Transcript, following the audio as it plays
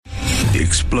The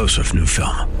explosive new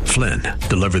film, Flynn,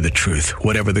 deliver the truth,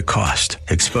 whatever the cost,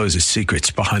 exposes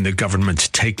secrets behind the government's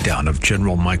takedown of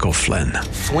General Michael Flynn.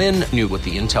 Flynn knew what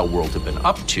the intel world had been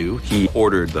up to. He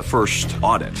ordered the first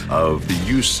audit of the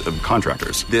use of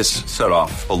contractors. This set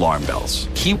off alarm bells.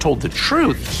 He told the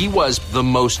truth. He was the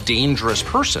most dangerous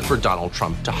person for Donald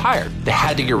Trump to hire. They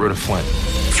had to get rid of Flynn.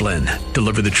 Flynn,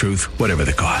 deliver the truth, whatever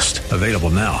the cost. Available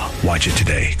now. Watch it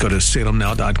today. Go to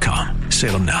salemnow.com.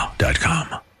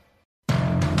 salemnow.com.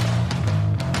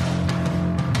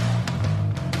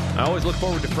 I always look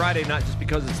forward to Friday, not just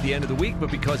because it's the end of the week, but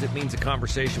because it means a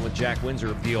conversation with Jack Windsor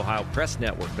of the Ohio Press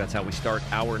Network. That's how we start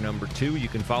hour number 2. You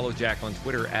can follow Jack on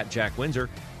Twitter at Jack Windsor,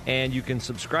 and you can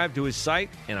subscribe to his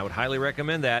site, and I would highly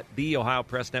recommend that,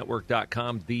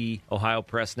 theohiopressnetwork.com,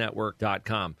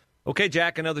 theohiopressnetwork.com. Okay,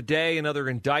 Jack, another day, another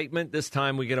indictment. This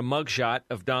time we get a mugshot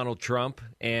of Donald Trump,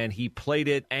 and he played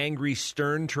it angry,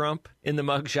 stern Trump in the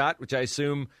mugshot, which I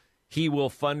assume he will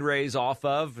fundraise off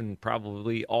of and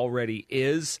probably already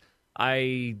is.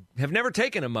 I have never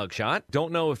taken a mugshot.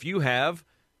 Don't know if you have.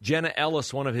 Jenna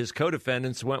Ellis, one of his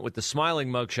co-defendants, went with the smiling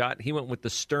mugshot. He went with the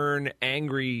stern,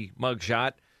 angry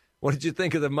mugshot. What did you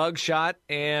think of the mugshot?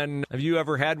 And have you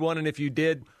ever had one? And if you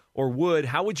did or would,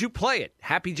 how would you play it?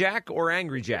 Happy Jack or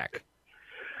Angry Jack?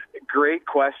 Great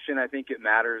question. I think it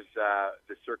matters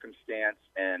the circumstance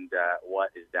and what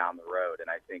is down the road. And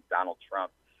I think Donald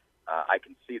Trump, I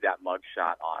can see that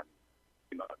mugshot on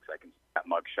mugs. I can see that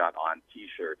mugshot on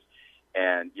T-shirts.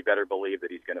 And you better believe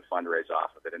that he's going to fundraise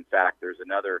off of it. In fact, there's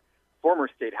another former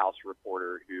State House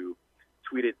reporter who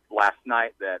tweeted last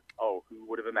night that, who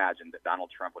would have imagined that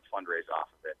Donald Trump would fundraise off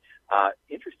of it.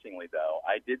 Interestingly, though,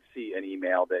 I did see an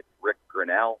email that Rick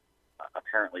Grinnell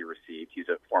apparently received. He's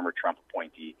a former Trump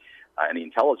appointee in the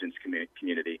intelligence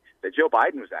community, that Joe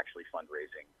Biden was actually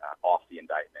fundraising off the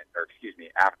indictment,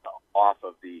 off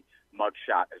of the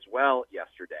mugshot as well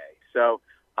yesterday. So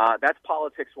that's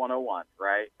politics 101,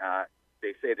 right?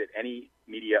 They say that any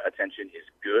media attention is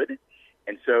good.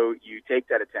 And so you take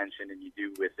that attention and you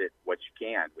do with it what you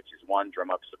can, which is, 1,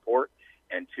 drum up support,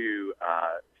 and 2,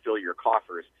 fill your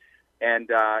coffers.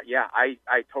 And,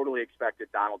 I totally expected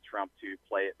Donald Trump to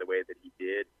play it the way that he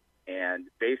did. And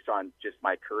based on just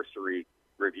my cursory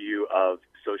review of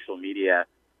social media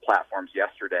platforms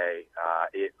yesterday,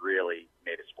 it really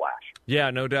made a splash. Yeah,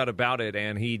 no doubt about it.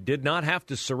 And he did not have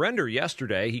to surrender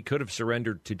yesterday. He could have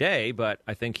surrendered today, but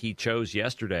I think he chose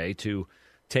yesterday to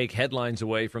take headlines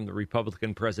away from the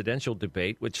Republican presidential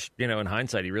debate, which, in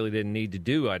hindsight, he really didn't need to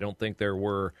do. I don't think there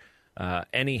were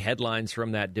any headlines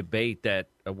from that debate that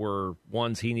were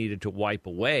ones he needed to wipe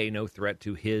away. No threat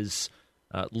to his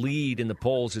lead in the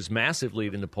polls, his massive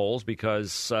lead in the polls,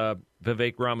 because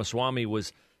Vivek Ramaswamy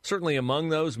was certainly among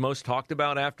those most talked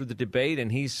about after the debate,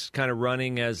 and he's kind of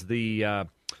running as the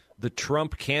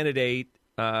Trump candidate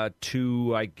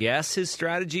to, I guess his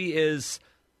strategy is,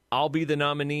 I'll be the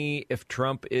nominee if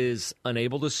Trump is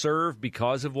unable to serve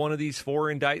because of one of these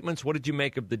 4 indictments. What did you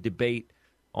make of the debate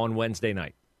on Wednesday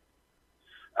night?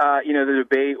 The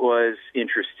debate was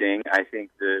interesting. I think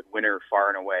the winner far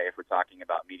and away, if we're talking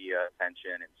about media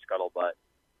attention and scuttlebutt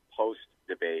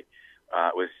post-debate,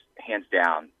 was hands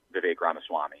down Vivek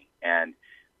Ramaswamy. And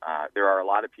there are a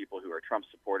lot of people who are Trump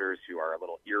supporters who are a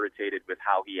little irritated with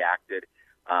how he acted,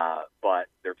 but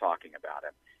they're talking about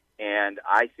him. And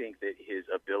I think that his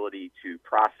ability to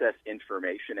process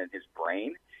information in his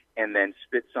brain and then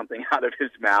spit something out of his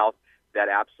mouth that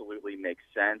absolutely makes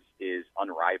sense is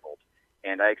unrivaled.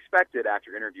 And I expected,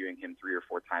 after interviewing him 3 or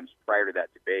 4 times prior to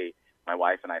that debate, my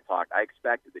wife and I talked, I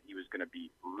expected that he was going to be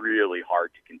really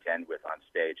hard to contend with on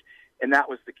stage. And that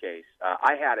was the case.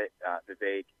 I had it,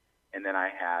 Vivek, and then I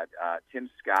had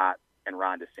Tim Scott and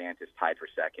Ron DeSantis tied for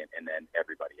second, and then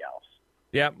everybody else.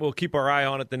 Yeah, we'll keep our eye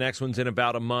on it. The next one's in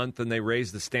about a month, and they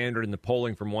raised the standard in the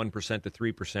polling from 1% to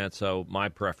 3%. So my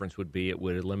preference would be it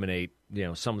would eliminate,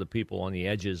 some of the people on the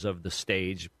edges of the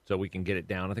stage so we can get it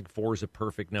down. I think 4 is a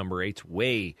perfect number. 8's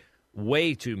way,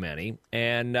 way too many.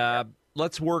 And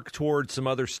let's work towards some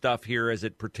other stuff here as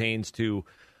it pertains to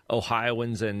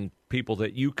Ohioans and people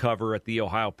that you cover at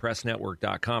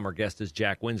theohiopressnetwork.com. Our guest is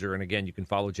Jack Windsor. And again, you can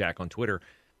follow Jack on Twitter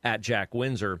at Jack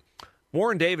Windsor.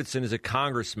 Warren Davidson is a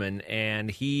congressman, and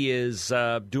he is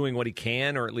doing what he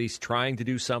can, or at least trying to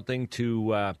do something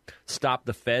to stop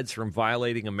the feds from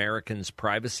violating Americans'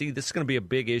 privacy. This is going to be a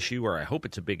big issue, or I hope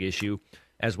it's a big issue,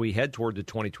 as we head toward the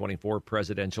 2024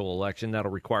 presidential election.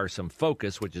 That'll require some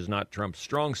focus, which is not Trump's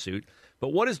strong suit.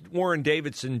 But what is Warren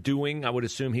Davidson doing? I would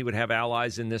assume he would have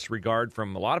allies in this regard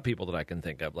from a lot of people that I can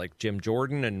think of, like Jim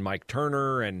Jordan and Mike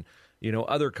Turner and,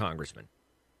 other congressmen.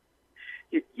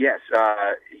 Yes,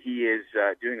 he is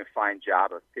doing a fine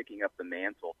job of picking up the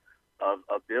mantle of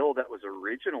a bill that was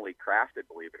originally crafted,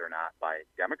 believe it or not, by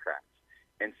Democrats.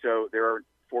 And so there are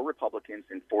 4 Republicans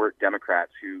and 4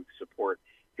 Democrats who support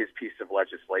his piece of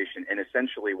legislation. And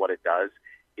essentially what it does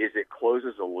is it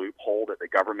closes a loophole that the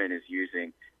government is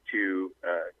using to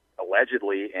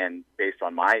allegedly, and based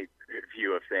on my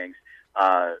view of things,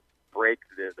 break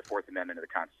the Fourth Amendment of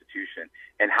the Constitution.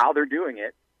 And how they're doing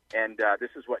it, and this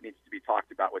is what needs to be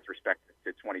talked about with respect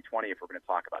to 2020 if we're going to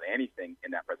talk about anything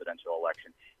in that presidential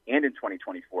election, and in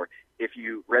 2024. If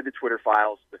you read the Twitter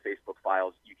files, the Facebook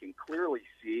files, you can clearly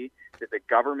see that the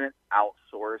government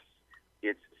outsourced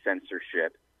its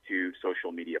censorship to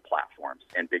social media platforms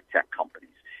and big tech companies.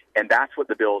 And that's what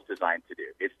the bill is designed to do.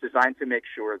 It's designed to make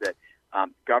sure that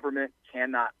government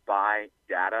cannot buy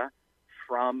data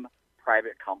from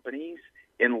private companies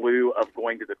in lieu of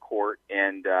going to the court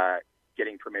and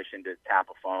getting permission to tap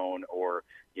a phone or,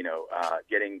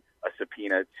 getting a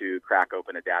subpoena to crack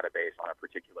open a database on a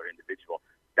particular individual.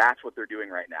 That's what they're doing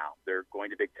right now. They're going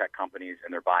to big tech companies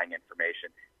and they're buying information.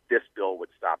 This bill would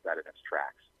stop that in its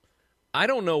tracks. I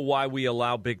don't know why we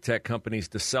allow big tech companies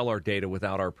to sell our data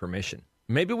without our permission.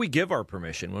 Maybe we give our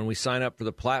permission when we sign up for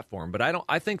the platform, but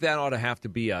I think that ought to have to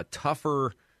be a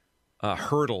tougher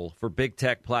hurdle for big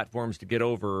tech platforms to get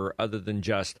over, other than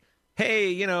just,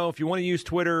 hey, if you want to use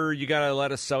Twitter, you got to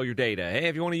let us sell your data. Hey,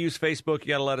 if you want to use Facebook, you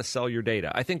got to let us sell your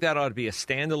data. I think that ought to be a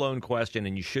standalone question,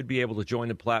 and you should be able to join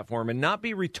the platform and not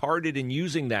be retarded in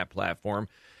using that platform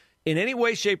in any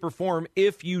way, shape, or form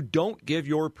if you don't give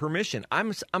your permission.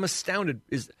 I'm astounded.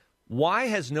 Why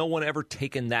has no one ever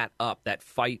taken that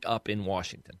fight up in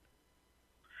Washington?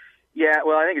 Yeah,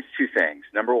 well, I think it's 2 things.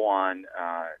 Number one,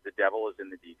 the devil is in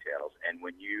the details. And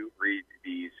when you read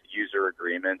these user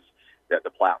agreements that the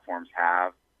platforms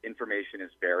have, information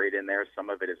is buried in there. Some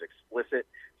of it is explicit.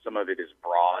 Some of it is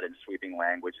broad and sweeping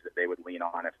language that they would lean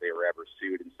on if they were ever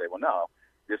sued and say, well, no,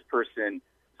 this person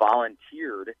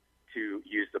volunteered to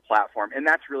use the platform. And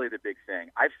that's really the big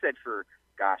thing. I've said for,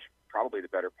 probably the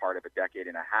better part of a decade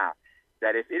and a half,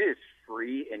 that if it is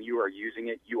free and you are using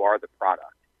it, you are the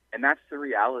product. And that's the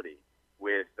reality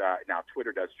with, now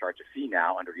Twitter does charge a fee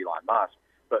now under Elon Musk,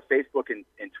 but Facebook and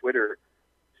Twitter,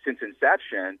 since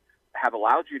inception, have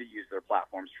allowed you to use their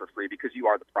platforms for free because you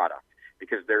are the product,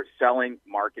 because they're selling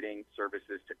marketing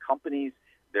services to companies,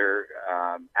 they're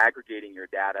aggregating your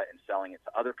data and selling it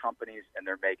to other companies, and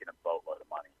they're making a boatload of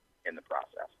money in the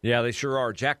process. Yeah, they sure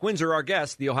are. Jack Windsor, our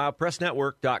guest, the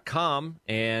OhioPressNetwork.com,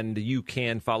 and you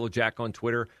can follow Jack on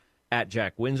Twitter at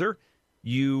Jack Windsor.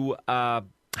 You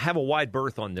have a wide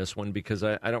berth on this one because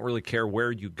I don't really care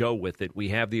where you go with it. We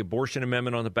have the abortion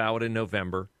amendment on the ballot in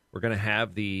November. We're going to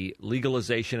have the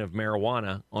legalization of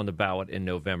marijuana on the ballot in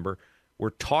November. We're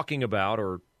talking about,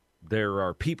 or there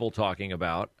are people talking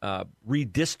about,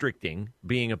 redistricting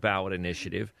being a ballot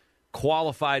initiative.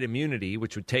 Qualified immunity,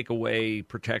 which would take away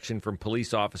protection from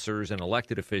police officers and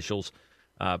elected officials,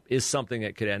 is something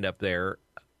that could end up there.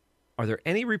 Are there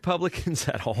any Republicans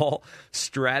at all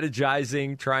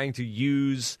strategizing, trying to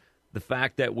use the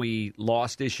fact that we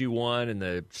lost issue 1 and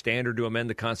the standard to amend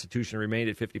the Constitution remained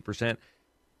at 50%?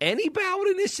 Any ballot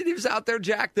initiatives out there,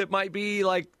 Jack, that might be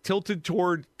tilted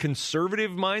toward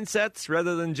conservative mindsets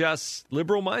rather than just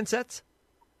liberal mindsets?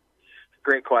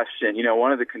 Great question.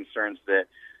 One of the concerns that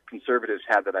conservatives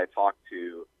had that I talked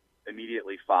to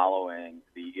immediately following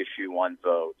the issue 1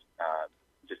 vote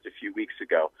just a few weeks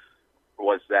ago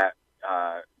was that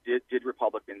did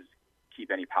Republicans keep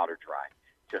any powder dry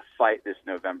to fight this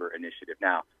November initiative?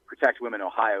 Now, Protect Women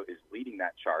Ohio is leading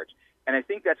that charge, and I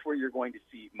think that's where you're going to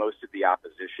see most of the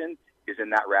opposition is in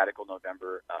that radical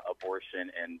November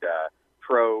abortion and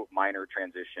pro-minor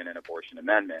transition and abortion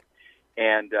amendment.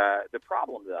 And the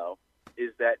problem, though,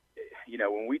 is that,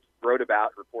 when we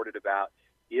reported about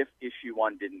if issue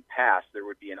 1 didn't pass, there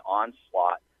would be an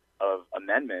onslaught of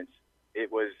amendments.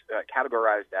 It was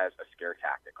categorized as a scare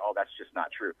tactic. Oh, that's just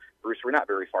not true. Bruce, we're not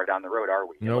very far down the road, are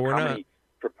we? No, we're not. How many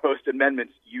proposed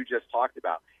amendments you just talked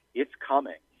about? It's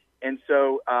coming. And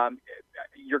so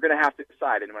you're going to have to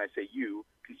decide, and when I say you,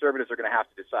 conservatives are going to have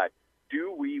to decide,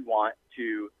 do we want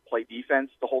to play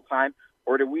defense the whole time,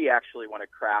 or do we actually want to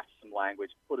craft some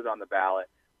language, put it on the ballot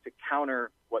to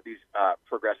counter what these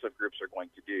progressive groups are going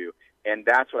to do? And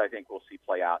that's what I think we'll see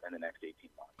play out in the next 18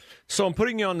 months. So I'm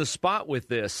putting you on the spot with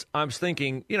this. I was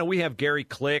thinking, we have Gary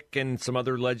Click and some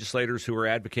other legislators who are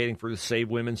advocating for the Save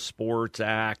Women's Sports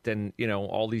Act and,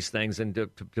 all these things, and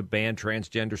to ban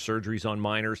transgender surgeries on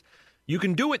minors. You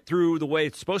can do it through the way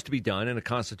it's supposed to be done in a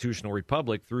constitutional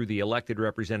republic, through the elected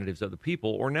representatives of the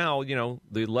people. Or now,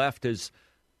 the left has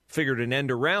figured an end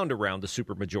around the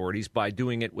supermajorities by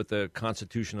doing it with the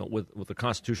constitutional with the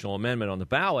constitutional amendment on the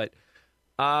ballot.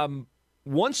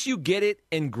 once you get it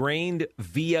ingrained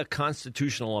via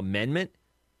constitutional amendment,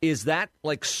 is that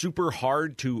like super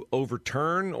hard to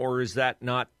overturn, or is that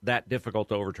not that difficult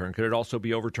to overturn? Could it also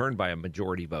be overturned by a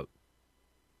majority vote?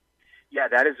 Yeah,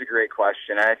 that is a great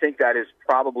question. And I think that is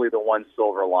probably the one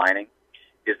silver lining,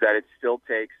 is that it still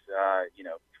takes,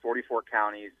 44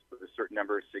 counties with a certain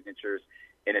number of signatures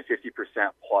and a 50%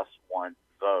 plus one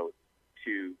vote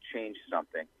to change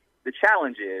something. The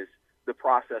challenge is the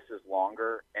process is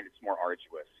longer and it's more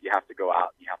arduous. You have to go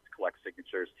out, you have to collect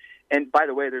signatures. And by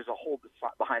the way, there's a whole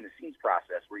behind-the-scenes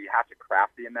process where you have to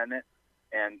craft the amendment,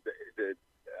 and the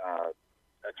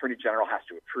Attorney General has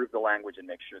to approve the language and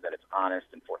make sure that it's honest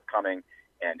and forthcoming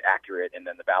and accurate, and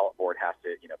then the ballot board has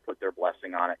to, put their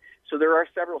blessing on it. So there are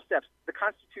several steps. The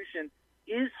Constitution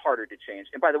is harder to change.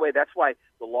 And by the way, that's why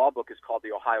the law book is called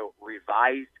the Ohio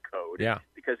Revised Code,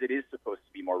 because it is supposed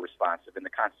to be more responsive, and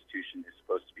the Constitution is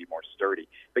supposed to be more sturdy.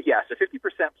 But yes, a 50%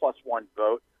 plus one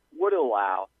vote would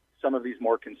allow some of these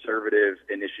more conservative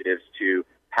initiatives to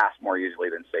pass more easily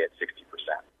than, say, at 60%.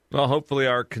 Well, hopefully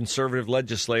our conservative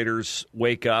legislators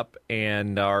wake up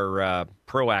and are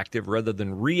proactive rather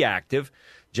than reactive.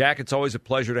 Jack, it's always a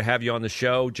pleasure to have you on the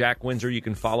show. Jack Windsor, you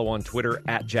can follow on Twitter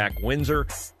at Jack Windsor.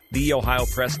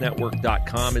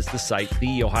 TheOhioPressNetwork.com is the site,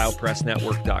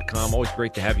 TheOhioPressNetwork.com. Always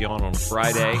great to have you on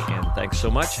Friday, and thanks so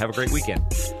much. Have a great weekend.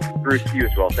 Bruce, you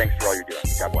as well. Thanks for all you're doing.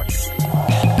 God bless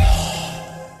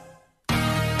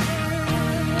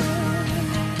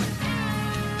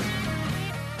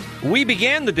you. We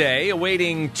began the day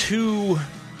awaiting two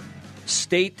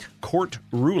state court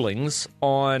rulings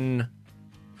on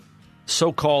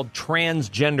so-called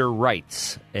transgender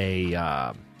rights,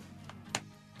 a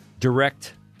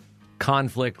direct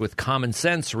conflict with common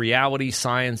sense, reality,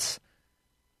 science,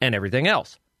 and everything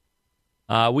else.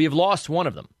 We have lost one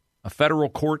of them. A federal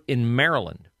court in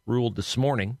Maryland ruled this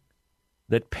morning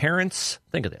that parents,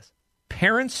 think of this,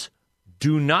 parents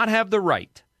do not have the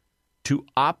right to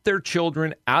opt their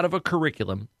children out of a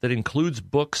curriculum that includes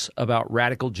books about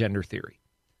radical gender theory.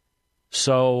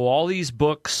 So all these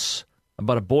books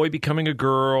about a boy becoming a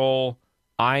girl,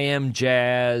 I Am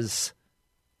Jazz,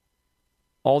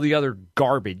 all the other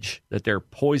garbage that they're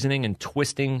poisoning and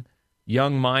twisting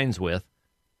young minds with,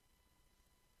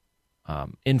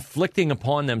 inflicting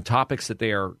upon them topics that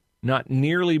they are not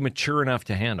nearly mature enough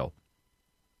to handle.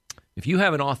 If you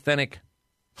have an authentic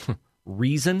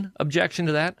reason objection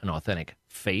to that, an authentic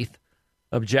faith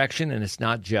objection, and it's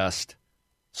not just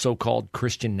so-called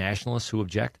Christian nationalists who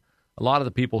object. A lot of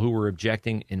the people who were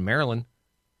objecting in Maryland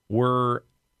were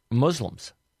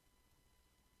Muslims.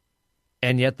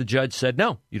 And yet the judge said,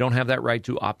 no, you don't have that right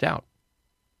to opt out.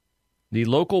 The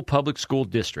local public school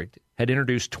district had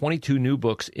introduced 22 new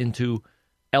books into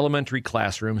elementary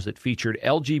classrooms that featured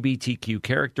LGBTQ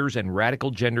characters and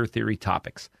radical gender theory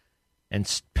topics. And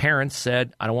parents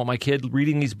said, I don't want my kid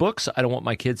reading these books. I don't want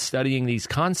my kids studying these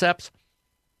concepts.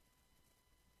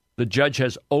 The judge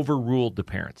has overruled the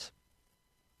parents.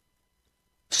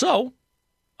 So,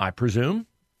 I presume,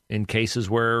 in cases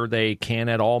where they can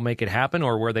at all make it happen,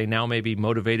 or where they now may be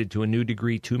motivated to a new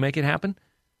degree to make it happen,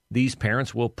 these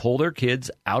parents will pull their kids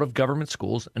out of government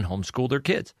schools and homeschool their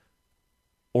kids.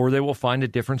 Or they will find a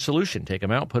different solution. Take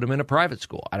them out, put them in a private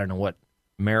school. I don't know what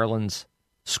Maryland's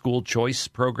school choice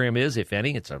program is, if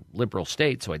any. It's a liberal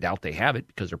state, so I doubt they have it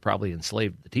because they're probably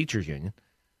enslaved to the teachers union.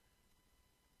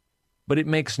 But it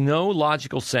makes no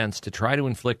logical sense to try to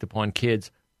inflict upon kids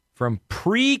from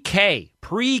pre-K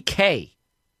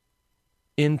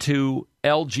into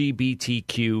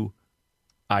LGBTQ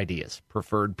ideas,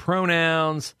 preferred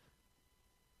pronouns,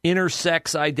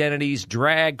 intersex identities,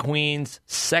 drag queens,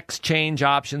 sex change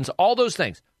options, all those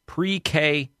things,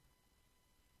 pre-K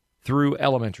through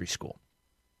elementary school.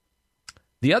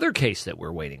 The other case that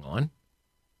we're waiting on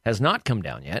has not come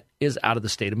down yet, is out of the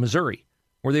state of Missouri,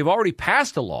 where they've already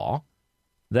passed a law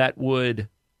that would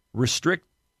restrict,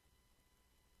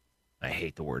 I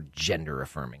hate the word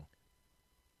gender-affirming,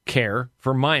 care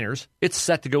for minors. It's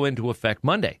set to go into effect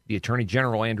Monday. The Attorney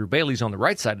General, Andrew Bailey's on the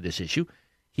right side of this issue.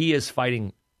 He is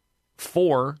fighting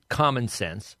for common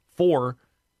sense, for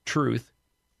truth.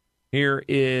 Here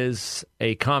is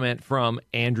a comment from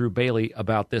Andrew Bailey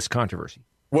about this controversy.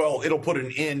 Well, it'll put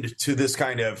an end to this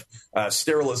kind of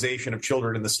sterilization of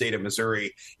children in the state of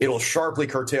Missouri. It'll sharply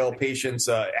curtail patients'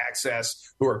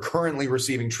 access who are currently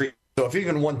receiving treatment. So if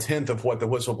even 1/10 of what the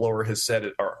whistleblower has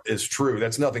said is true,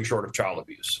 that's nothing short of child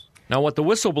abuse. Now, what the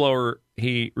whistleblower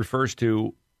he refers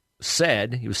to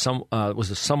said, he was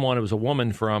a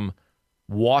woman from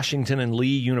Washington and Lee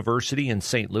University in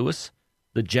St. Louis,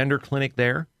 the gender clinic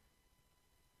there.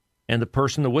 And the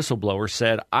whistleblower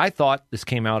said, I thought this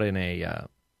came out in a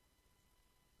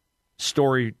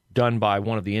story done by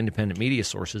one of the independent media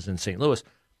sources in St. Louis.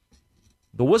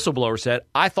 The whistleblower said,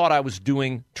 I thought I was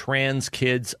doing trans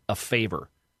kids a favor.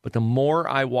 But the more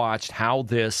I watched how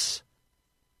this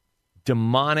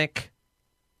demonic,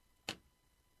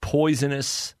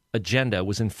 poisonous agenda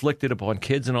was inflicted upon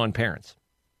kids and on parents,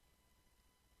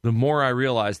 the more I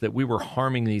realized that we were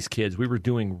harming these kids. We were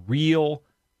doing real,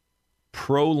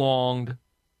 prolonged,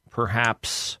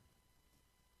 perhaps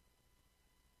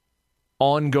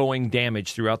ongoing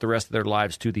damage throughout the rest of their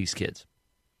lives to these kids.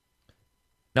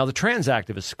 Now, the trans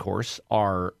activists, of course,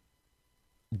 are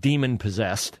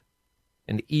demon-possessed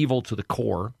and evil to the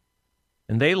core,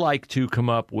 and they like to come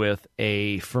up with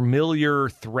a familiar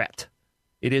threat.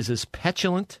 It is as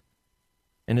petulant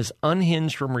and as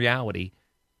unhinged from reality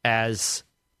as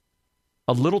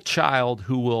a little child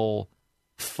who will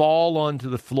fall onto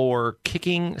the floor,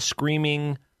 kicking,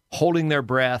 screaming, holding their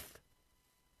breath,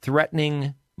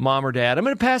 threatening mom or dad. I'm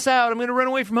going to pass out. I'm going to run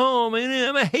away from home. I'm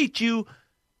going to hate you.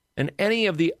 And any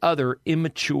of the other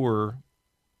immature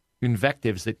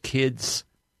invectives that kids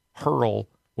hurl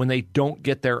when they don't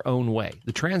get their own way.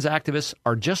 The trans activists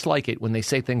are just like it when they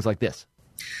say things like this.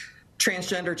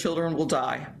 Transgender children will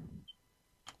die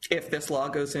if this law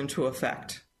goes into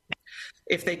effect.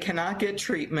 If they cannot get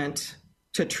treatment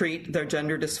to treat their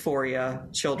gender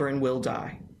dysphoria, children will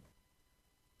die.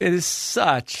 It is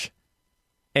such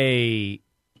a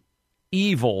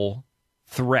evil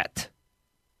threat.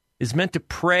 It's meant to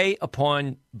prey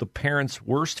upon the parent's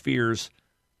worst fears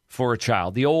for a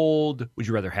child. The old, would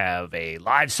you rather have a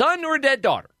live son or a dead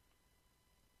daughter?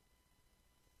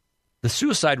 The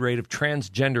suicide rate of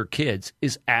transgender kids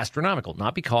is astronomical,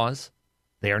 not because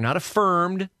they are not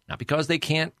affirmed, not because they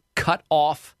can't cut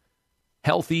off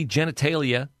healthy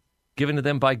genitalia given to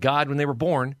them by God when they were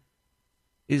born.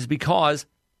 It is because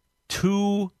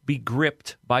to be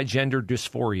gripped by gender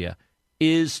dysphoria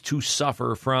is to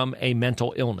suffer from a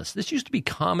mental illness. This used to be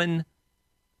commonly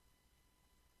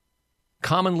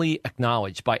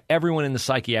acknowledged by everyone in the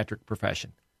psychiatric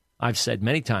profession. I've said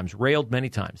many times, railed many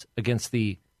times, against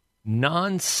the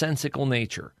nonsensical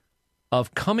nature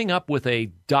of coming up with a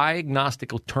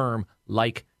diagnostical term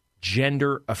like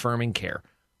gender-affirming care.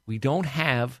 We don't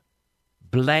have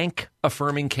blank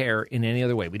affirming care in any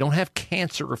other way. We don't have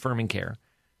cancer-affirming care.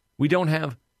 We don't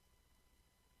have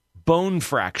bone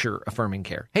fracture affirming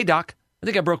care. Hey, doc, I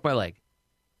think I broke my leg.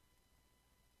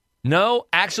 No,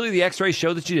 actually, the x-rays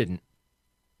show that you didn't.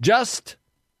 Just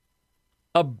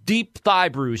a deep thigh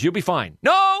bruise. You'll be fine.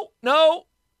 No,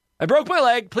 I broke my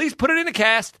leg. Please put it in a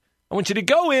cast. I want you to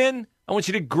go in. I want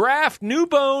you to graft new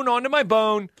bone onto my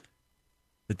bone.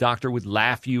 The doctor would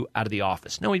laugh you out of the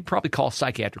office. No, he'd probably call a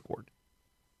psychiatric ward,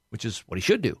 which is what he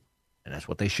should do. And that's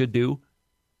what they should do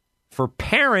for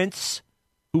parents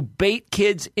who bait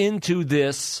kids into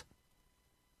this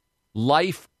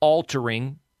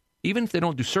life-altering, even if they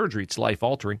don't do surgery, it's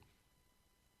life-altering.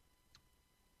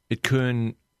 It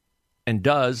can and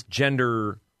does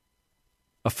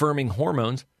gender-affirming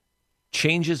hormones,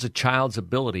 changes a child's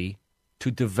ability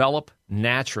to develop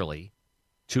naturally,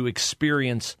 to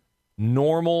experience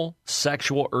normal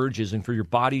sexual urges, and for your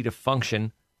body to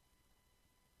function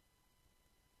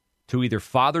to either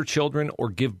father children or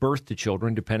give birth to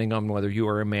children, depending on whether you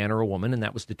are a man or a woman, and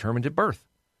that was determined at birth.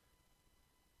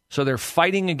 So they're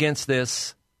fighting against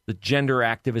this. The gender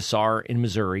activists are in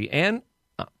Missouri, and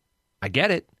I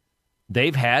get it.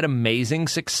 They've had amazing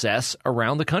success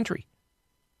around the country.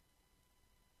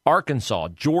 Arkansas,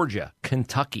 Georgia,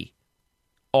 Kentucky,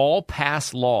 all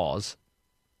pass laws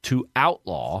to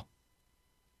outlaw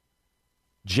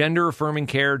gender-affirming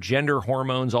care, gender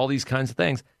hormones, all these kinds of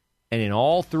things. And in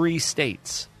all three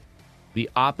states, the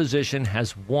opposition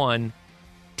has won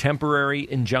temporary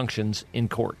injunctions in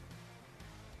court.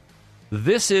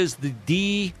 This is the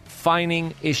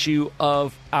defining issue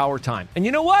of our time. And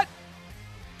you know what?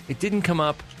 It didn't come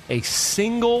up a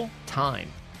single time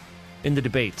in the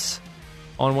debates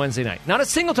on Wednesday night. Not a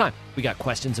single time. We got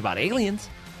questions about aliens.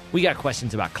 We got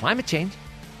questions about climate change,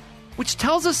 which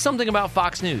tells us something about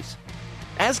Fox News,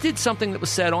 as did something that was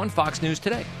said on Fox News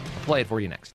today. I'll play it for you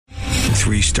next.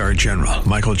 3-star General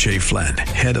Michael J. Flynn,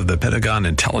 head of the Pentagon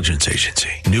Intelligence Agency,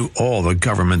 knew all the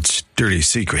government's dirty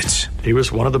secrets. He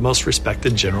was one of the most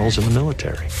respected generals in the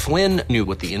military. Flynn knew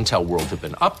what the intel world had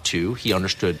been up to. He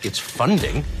understood its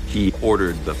funding. He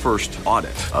ordered the first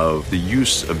audit of the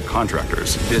use of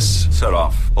contractors. This set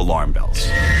off alarm bells.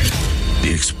 The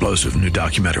explosive new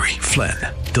documentary, Flynn,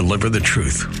 Deliver the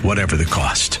Truth, Whatever the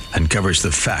Cost, uncovers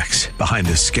the facts behind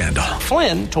this scandal.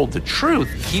 Flynn told the truth.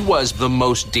 He was the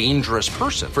most dangerous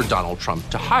person for Donald Trump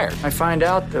to hire. I find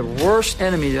out the worst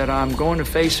enemy that I'm going to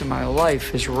face in my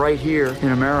life is right here in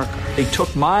America. They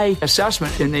took my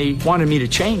assessment and they wanted me to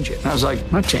change it. And I was like,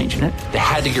 I'm not changing it. They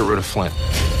had to get rid of Flynn.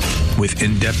 With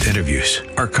in-depth interviews,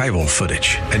 archival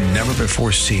footage, and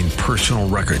never-before-seen personal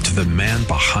records of the man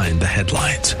behind the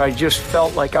headlines. I just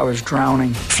felt like I was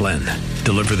drowning. Flynn,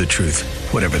 Deliver the Truth,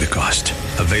 Whatever the Cost.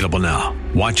 Available now.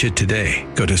 Watch it today.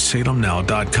 Go to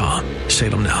salemnow.com.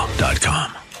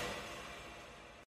 salemnow.com.